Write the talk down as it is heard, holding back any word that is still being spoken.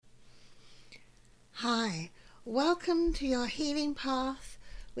Hi, welcome to your healing path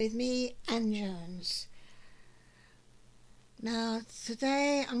with me, Anne Jones. Now,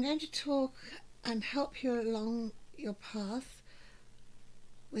 today I'm going to talk and help you along your path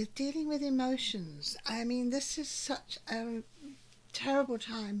with dealing with emotions. I mean, this is such a terrible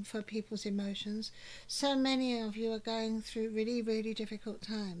time for people's emotions. So many of you are going through really, really difficult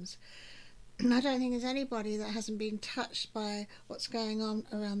times. I don't think there's anybody that hasn't been touched by what's going on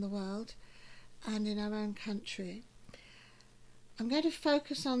around the world and in our own country. I'm going to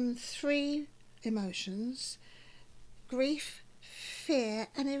focus on three emotions: grief, fear,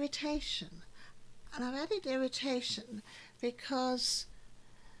 and irritation. And I've added irritation because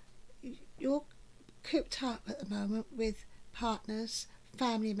you're cooped up at the moment with partners,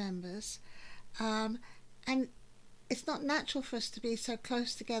 family members, and it's not natural for us to be so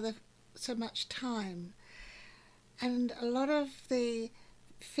close together so much time. And a lot of the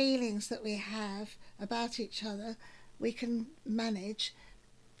feelings that we have about each other we can manage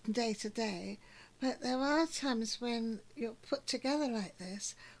from day to day, but there are times when you're put together like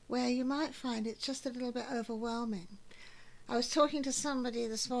this where you might find it just a little bit overwhelming. I was talking to somebody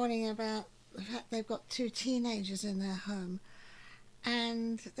this morning about the fact they've got two teenagers in their home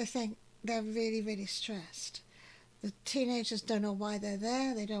and they think they're really, really stressed. The teenagers don't know why they're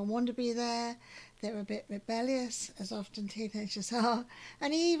there, they don't want to be there, they're a bit rebellious, as often teenagers are,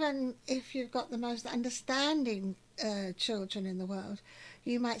 and even if you've got the most understanding children in the world,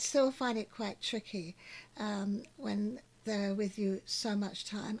 you might still find it quite tricky when they're with you so much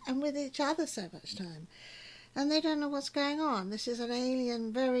time and with each other so much time. And they don't know what's going on. This is an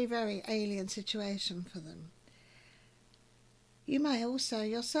alien, very, very alien situation for them. You may also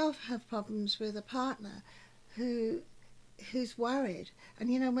yourself have problems with a partner who's worried. And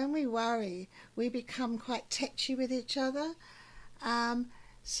when we worry, we become quite tetchy with each other.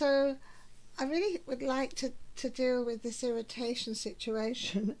 So I really would like to deal with this irritation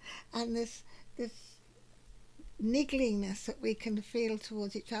situation and this niggliness that we can feel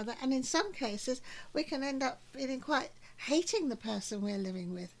towards each other. And in some cases, we can end up feeling quite hating the person we're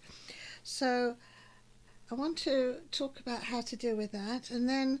living with. So I want to talk about how to deal with that and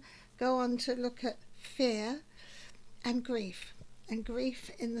then go on to look at fear and grief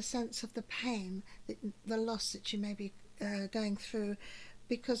in the sense of the pain, the loss that you may be going through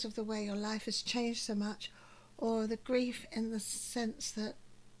because of the way your life has changed so much, or the grief in the sense that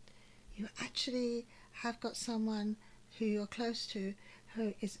you actually have got someone who you're close to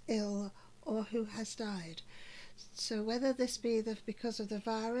who is ill or who has died. So whether this be because of the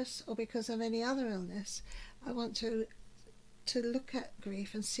virus or because of any other illness, I want to look at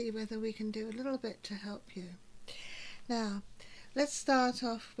grief and see whether we can do a little bit to help you. Now, let's start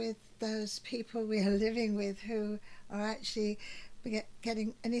off with those people we are living with who are actually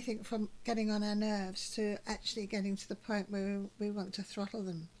getting anything from getting on our nerves to actually getting to the point where we want to throttle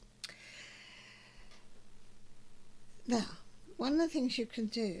them. Now, one of the things you can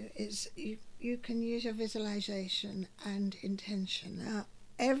do is you can use your visualization and intention. Now,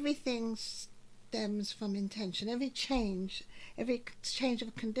 everything stems from intention. Every change of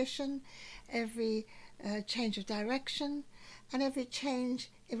a condition, every change of direction, and every change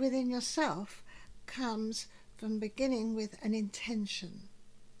within yourself comes from beginning with an intention.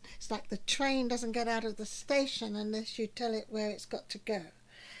 It's like the train doesn't get out of the station unless you tell it where it's got to go.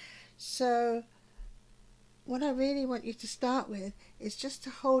 So what I really want you to start with is just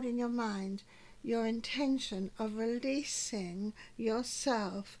to hold in your mind your intention of releasing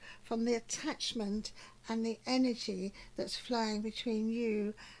yourself from the attachment and the energy that's flowing between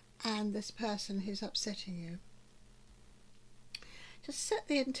you and this person who's upsetting you. Just set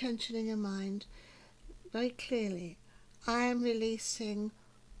the intention in your mind very clearly. I am releasing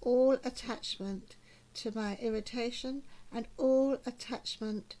all attachment to my irritation and all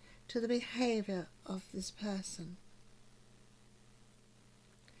attachment to the behaviour of this person.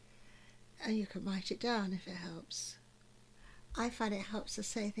 And you can write it down if it helps. I find it helps to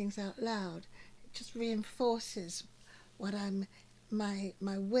say things out loud. It just reinforces what my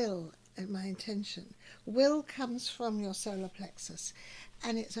will and my intention. Will comes from your solar plexus,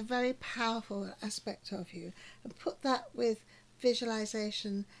 and it's a very powerful aspect of you. And put that with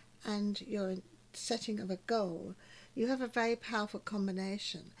visualization and your setting of a goal, you have a very powerful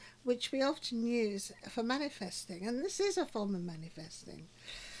combination, which we often use for manifesting, and this is a form of manifesting.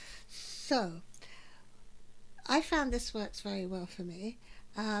 So I found this works very well for me.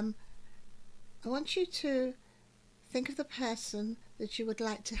 I want you to think of the person that you would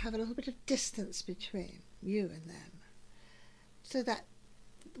like to have a little bit of distance between you and them, so that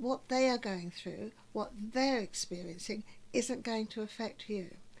what they are going through, what they're experiencing, isn't going to affect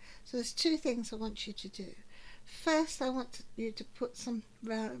you. So there's two things I want you to do. First, I want you to put some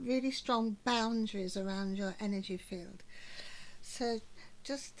really strong boundaries around your energy field. So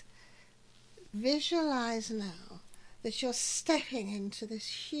just visualize now that you're stepping into this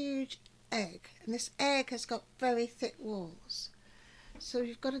huge egg, and this egg has got very thick walls. So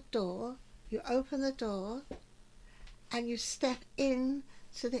you've got a door, you open the door, and you step in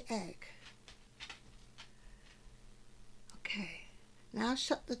to the egg. Okay, now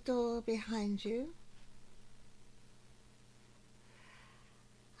shut the door behind you.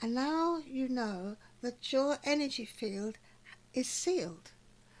 And now you know that your energy field is sealed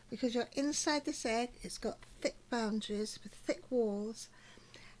because you're inside this egg. It's got thick boundaries with thick walls,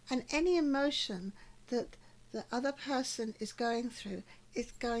 and any emotion that the other person is going through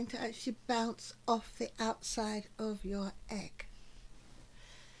is going to actually bounce off the outside of your egg.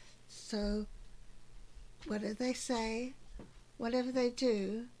 So whatever they say, whatever they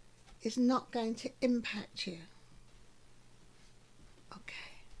do, is not going to impact you. Okay.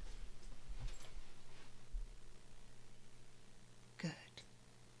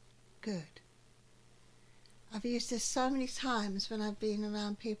 Good. I've used this so many times when I've been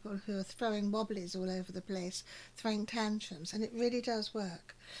around people who are throwing wobblies all over the place, throwing tantrums, and it really does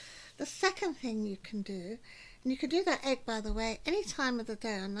work. The second thing you can do, and you can do that egg, by the way, any time of the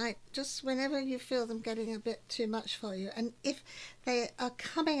day or night, just whenever you feel them getting a bit too much for you. And if they are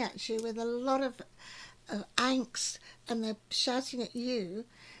coming at you with a lot of angst and they're shouting at you,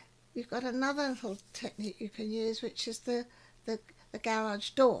 you've got another little technique you can use, which is the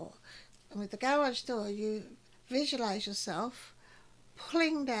garage door. And with the garage door, you visualize yourself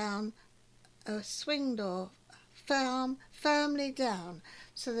pulling down a swing door firmly down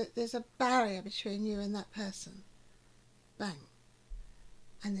so that there's a barrier between you and that person. Bang.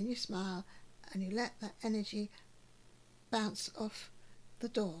 And then you smile and you let that energy bounce off the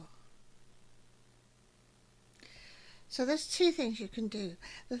door. So there's two things you can do.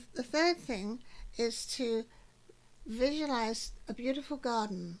 The third thing is to visualize a beautiful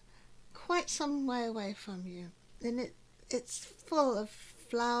garden quite some way away from you, and it's full of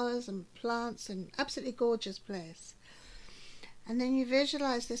flowers and plants and absolutely gorgeous place. And then you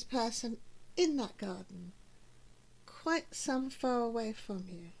visualize this person in that garden quite some far away from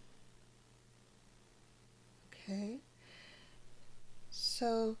you. Okay,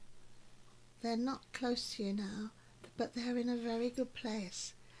 so they're not close to you now, but they're in a very good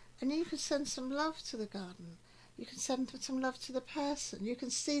place, and you can send some love to the garden. You can send some love to the person. You can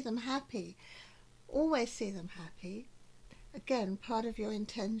see them happy. Always see them happy. Again, part of your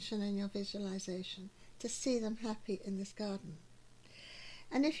intention and your visualization, to see them happy in this garden.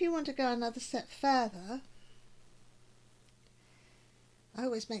 And if you want to go another step further, I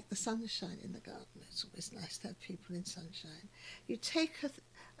always make the sunshine in the garden. It's always nice to have people in sunshine. You take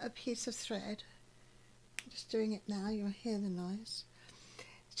a piece of thread. I'm just doing it now. You'll hear the noise.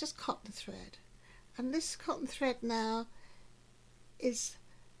 It's just cotton thread. And this cotton thread now is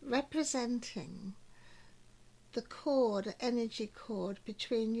representing the cord, energy cord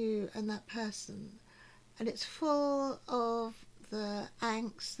between you and that person. And it's full of the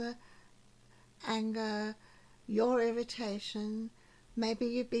angst, the anger, your irritation. Maybe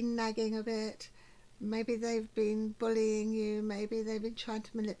you've been nagging a bit. Maybe they've been bullying you. Maybe they've been trying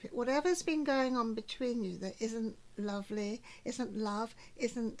to manipulate. Whatever's been going on between you that isn't lovely, isn't love,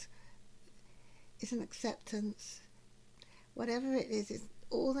 isn't acceptance, whatever it is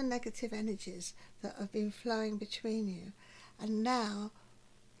all the negative energies that have been flowing between you. And now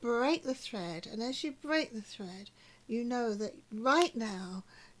break the thread, and as you break the thread, you know that right now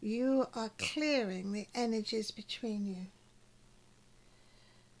you are clearing the energies between you.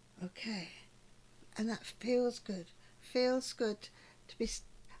 Okay, and that feels good to be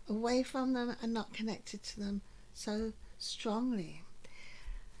away from them and not connected to them so strongly.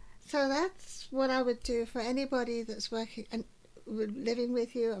 So that's what I would do for anybody that's working and living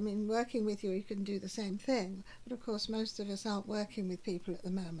with you. I mean, working with you, you can do the same thing. But of course, most of us aren't working with people at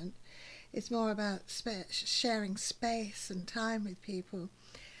the moment. It's more about sharing space and time with people.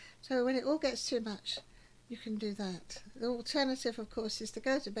 So when it all gets too much, you can do that. The alternative, of course, is to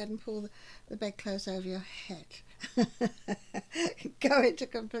go to bed and pull the bedclothes over your head. Go into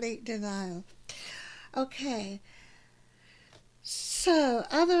complete denial. Okay. So,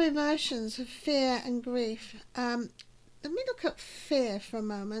 other emotions of fear and grief. Let me look at fear for a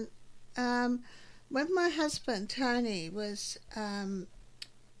moment. When my husband, Tony, was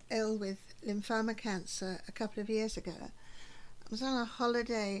ill with lymphoma cancer a couple of years ago, I was on a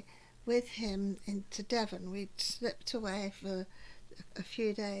holiday with him into Devon. We'd slipped away for a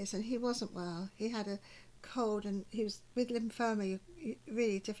few days and he wasn't well. He had a cold, and he was with lymphoma.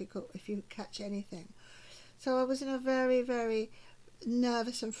 Really difficult if you catch anything. So I was in a very, very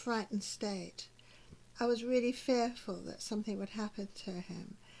nervous and frightened state. I was really fearful that something would happen to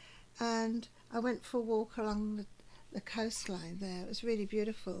him, and I went for a walk along the coastline there. It was really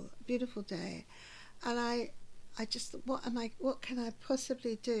beautiful, beautiful day, and I just thought, what can I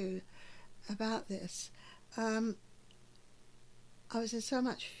possibly do about this? I was in so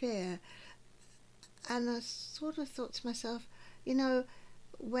much fear, and I sort of thought to myself,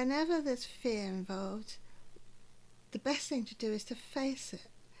 whenever there's fear involved, the best thing to do is to face it.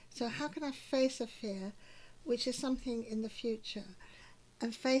 So how can I face a fear, which is something in the future,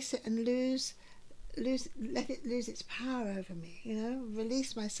 and face it and let it lose its power over me,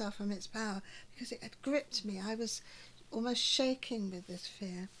 release myself from its power, because it had gripped me. I was almost shaking with this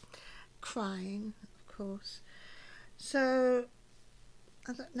fear, crying, of course. So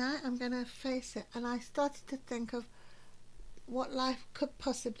I thought, no, I'm going to face it. And I started to think of what life could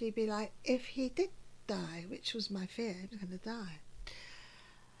possibly be like if he did die, which was my fear. He was going to die.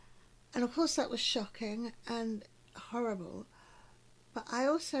 And of course that was shocking and horrible. But I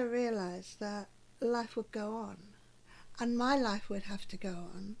also realised that life would go on. And my life would have to go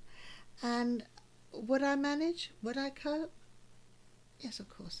on. And would I manage? Would I cope? Yes, of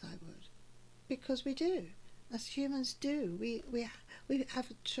course I would. Because we do. As humans do. We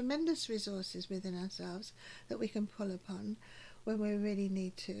have tremendous resources within ourselves that we can pull upon when we really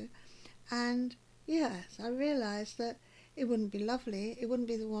need to. And yes, I realised that it wouldn't be lovely, it wouldn't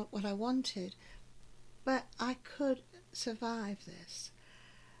be what I wanted, but I could survive this.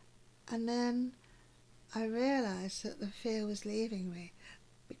 And then I realised that the fear was leaving me,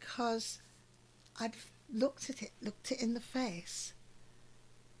 because I'd looked it in the face,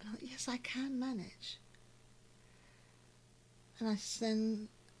 and I thought, yes, I can manage. And then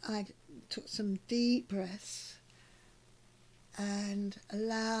I took some deep breaths and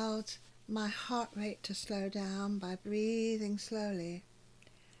allowed my heart rate to slow down by breathing slowly,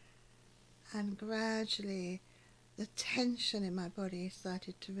 and gradually the tension in my body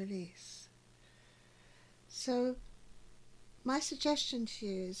started to release. So my suggestion to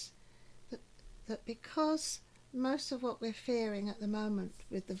you is that because most of what we're fearing at the moment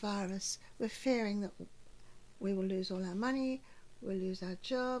with the virus, we're fearing that we will lose all our money, we'll lose our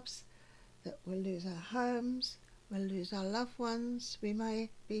jobs, that we'll lose our homes, we'll lose our loved ones. You may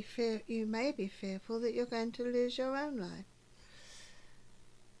be fearful that you're going to lose your own life.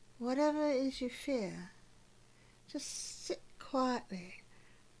 Whatever it is you fear, just sit quietly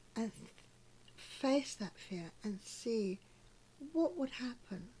and face that fear and see what would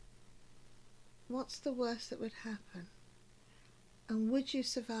happen. What's the worst that would happen? And would you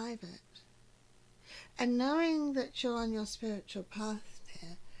survive it? And knowing that you're on your spiritual path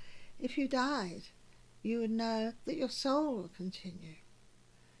there, if you died, you would know that your soul will continue.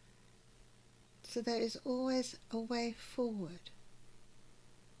 So there is always a way forward.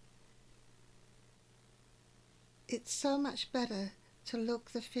 It's so much better to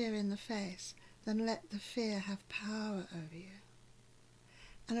look the fear in the face than let the fear have power over you.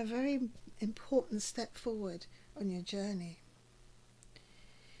 And a very important step forward on your journey.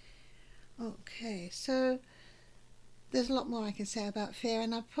 Okay, so there's a lot more I can say about fear,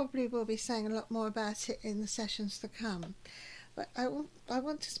 and I probably will be saying a lot more about it in the sessions to come. But I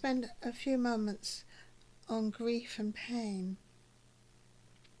want to spend a few moments on grief and pain.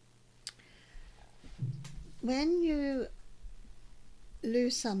 When you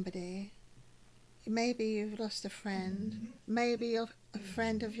lose somebody, maybe you've lost a friend, maybe a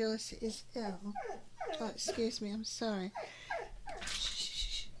friend of yours is ill. Oh, excuse me, I'm sorry.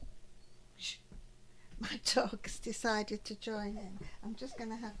 My dog's decided to join in. I'm just going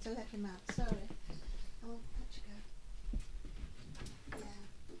to have to let him out. Sorry. Oh, let you go.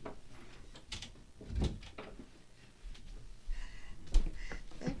 Yeah.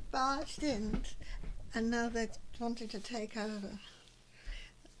 They barged in, and now they're wanting to take over.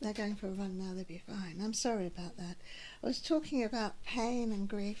 They're going for a run now. They'll be fine. I'm sorry about that. I was talking about pain and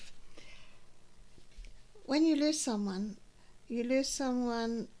grief. When you lose someone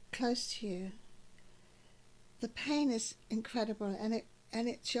close to you. The pain is incredible, and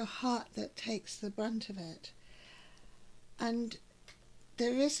it's your heart that takes the brunt of it. And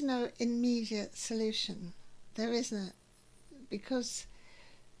there is no immediate solution. There isn't, because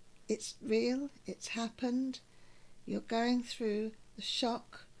it's real, it's happened. You're going through the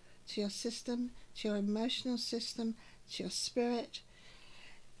shock to your system, to your emotional system, to your spirit.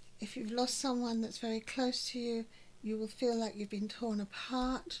 If you've lost someone that's very close to you, you will feel like you've been torn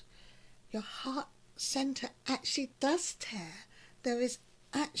apart. Your heart center actually does tear. There is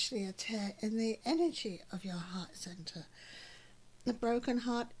actually a tear in the energy of your heart center. A broken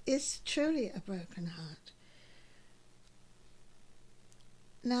heart is truly a broken heart.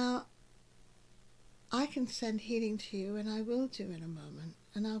 Now, I can send healing to you, and I will do in a moment,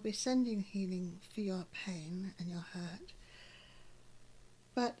 and I'll be sending healing for your pain and your hurt.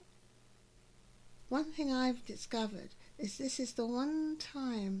 But one thing I've discovered is this is the one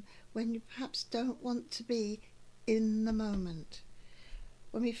time when you perhaps don't want to be in the moment.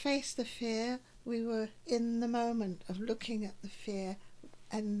 When we faced the fear, we were in the moment of looking at the fear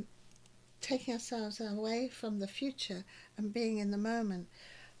and taking ourselves away from the future and being in the moment.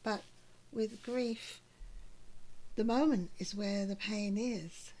 But with grief, the moment is where the pain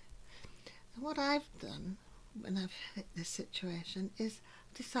is. And what I've done when I've hit this situation is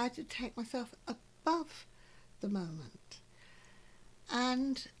decide to take myself above the moment.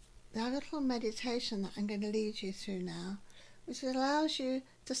 And the little meditation that I'm going to lead you through now, which allows you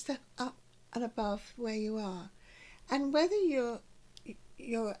to step up and above where you are. And whether you're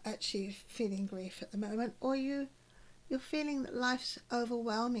actually feeling grief at the moment, or you're feeling that life's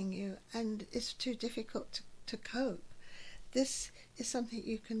overwhelming you and it's too difficult to cope, this is something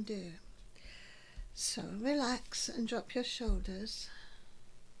you can do. So relax and drop your shoulders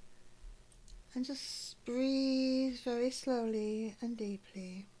and just breathe very slowly and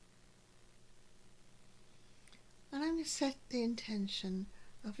deeply. And I'm going to set the intention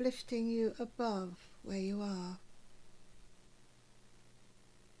of lifting you above where you are.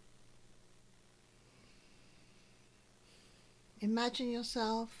 Imagine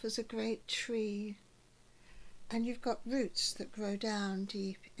yourself as a great tree, and you've got roots that grow down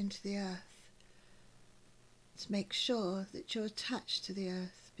deep into the earth. To make sure that you're attached to the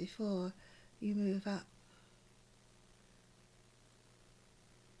earth before you move up.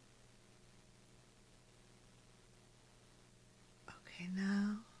 Okay,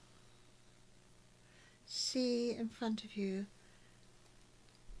 now see in front of you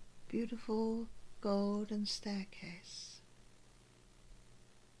beautiful golden staircase.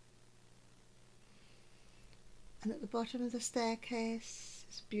 And at the bottom of the staircase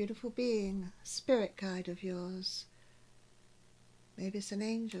is a beautiful being, a spirit guide of yours. Maybe it's an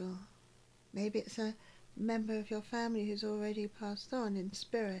angel. Maybe it's a member of your family who's already passed on in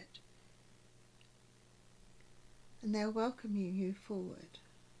spirit. And they're welcoming you forward.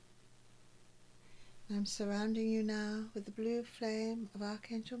 And I'm surrounding you now with the blue flame of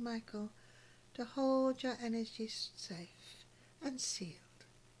Archangel Michael to hold your energy safe and sealed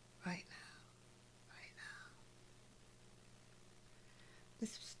right now.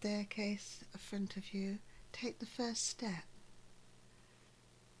 This staircase in front of you, take the first step.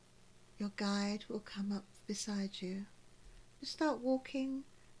 Your guide will come up beside you. You start walking,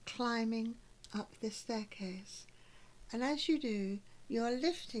 climbing up this staircase. And as you do, you are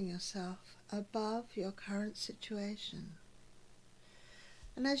lifting yourself above your current situation.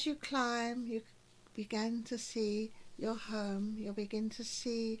 And as you climb, you begin to see your home. You'll begin to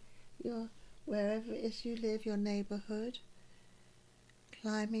see your wherever it is you live, your neighborhood.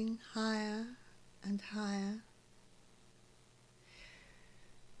 Climbing higher and higher.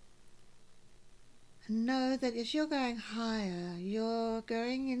 And know that as you're going higher, you're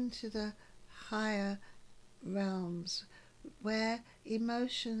going into the higher realms where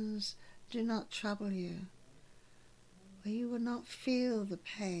emotions do not trouble you, where you will not feel the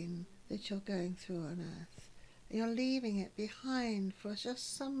pain that you're going through on earth. And you're leaving it behind for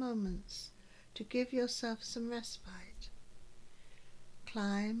just some moments to give yourself some respite.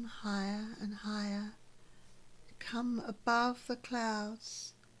 Climb higher and higher, come above the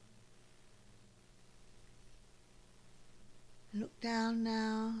clouds. Look down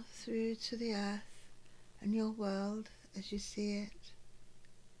now through to the earth and your world as you see it.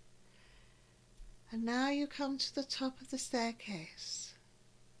 And now you come to the top of the staircase.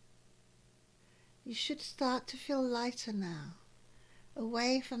 You should start to feel lighter now,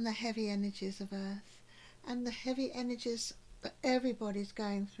 away from the heavy energies of earth and the heavy energies that everybody's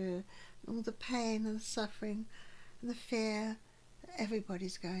going through, all the pain and the suffering and the fear that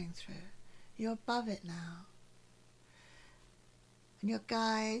everybody's going through. You're above it now. And your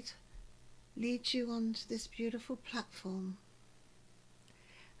guide leads you onto this beautiful platform.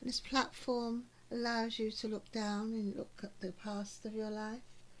 And this platform allows you to look down and look at the past of your life,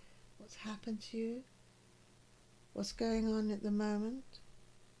 what's happened to you, what's going on at the moment,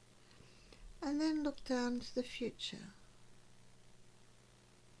 and then look down to the future.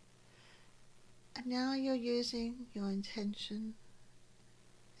 And now you're using your intention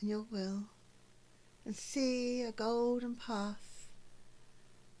and your will and see a golden path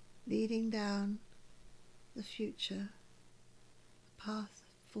leading down the future, a path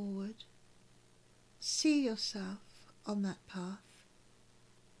forward. See yourself on that path.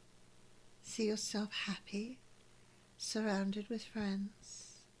 See yourself happy, surrounded with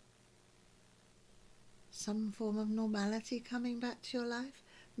friends. Some form of normality coming back to your life.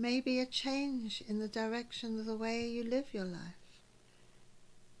 Maybe a change in the direction of the way you live your life.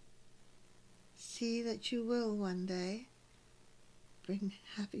 See that you will one day bring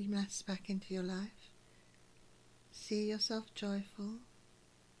happiness back into your life. See yourself joyful.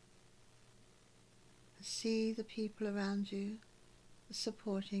 See the people around you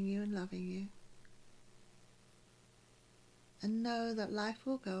supporting you and loving you. And know that life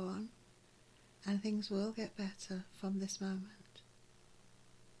will go on and things will get better from this moment.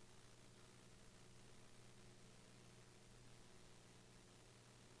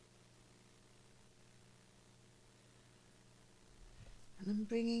 And I'm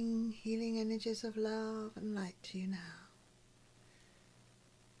bringing healing energies of love and light to you now.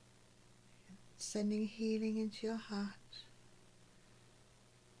 Sending healing into your heart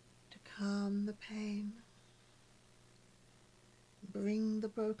to calm the pain. Bring the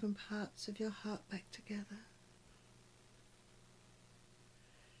broken parts of your heart back together.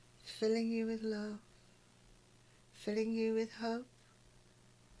 Filling you with love, filling you with hope,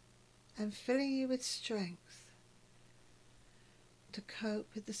 and filling you with strength to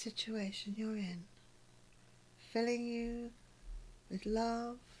cope with the situation you're in. Filling you with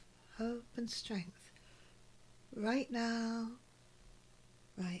love, hope and strength right now,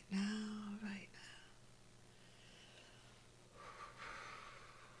 right now, right now.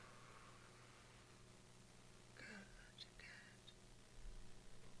 Good, good.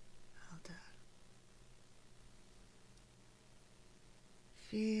 Well done.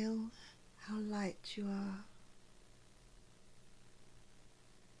 Feel how light you are.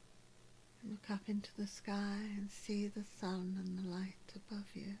 Look up into the sky and see the sun and the light above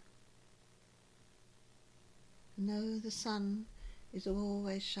you. Know the sun is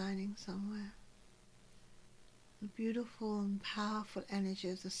always shining somewhere. The beautiful and powerful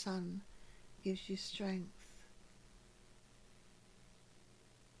energy of the sun gives you strength.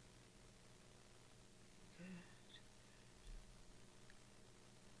 Good.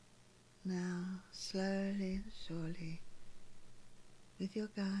 Now, slowly and surely, with your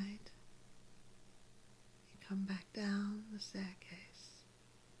guide, you come back down the staircase.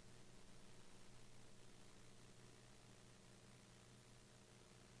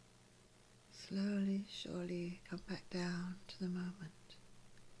 Slowly, surely come back down to the moment.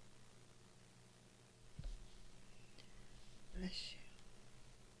 Bless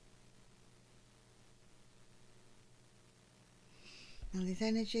you. Now these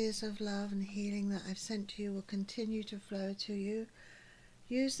energies of love and healing that I've sent to you will continue to flow to you.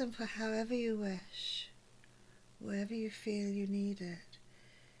 Use them for however you wish, wherever you feel you need it.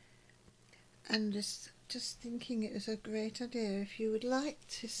 And just thinking it was a great idea if you would like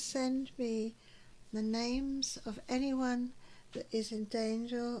to send me the names of anyone that is in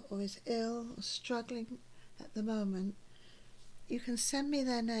danger or is ill or struggling at the moment. You can send me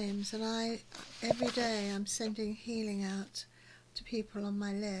their names, and every day I'm sending healing out to people on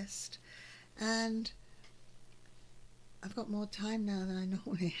my list. And I've got more time now than I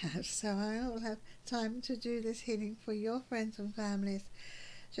normally have, so I will have time to do this healing for your friends and families.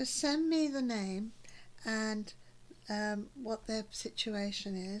 Just send me the name and what their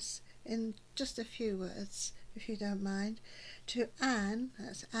situation is in just a few words, if you don't mind, to Anne,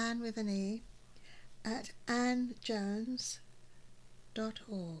 that's Anne with an E, at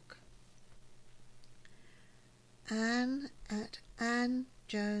annejones.org. Anne at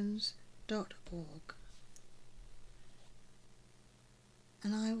annejones.org.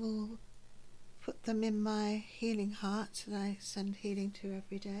 And I will put them in my healing heart that I send healing to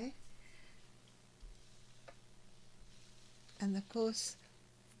every day. And of course,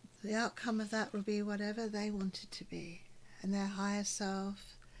 the outcome of that will be whatever they want it to be, and their higher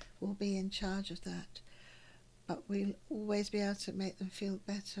self will be in charge of that. But we'll always be able to make them feel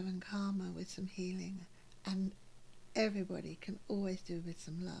better and calmer with some healing, and everybody can always do with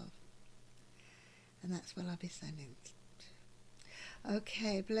some love. And that's what I'll be sending to.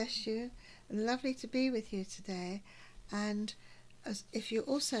 Okay, bless you. Lovely to be with you today. And if you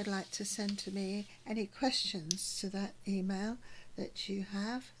also like to send to me any questions to that email that you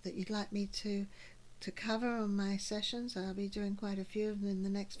have that you'd like me to cover on my sessions, I'll be doing quite a few of them in the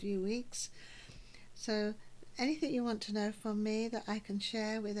next few weeks. So anything you want to know from me that I can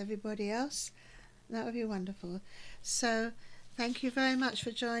share with everybody else, that would be wonderful. So thank you very much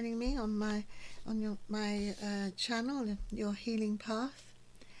for joining me on my channel, Your Healing Path,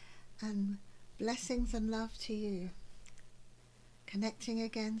 and blessings and love to you. Connecting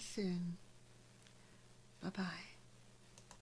again soon. Bye-bye.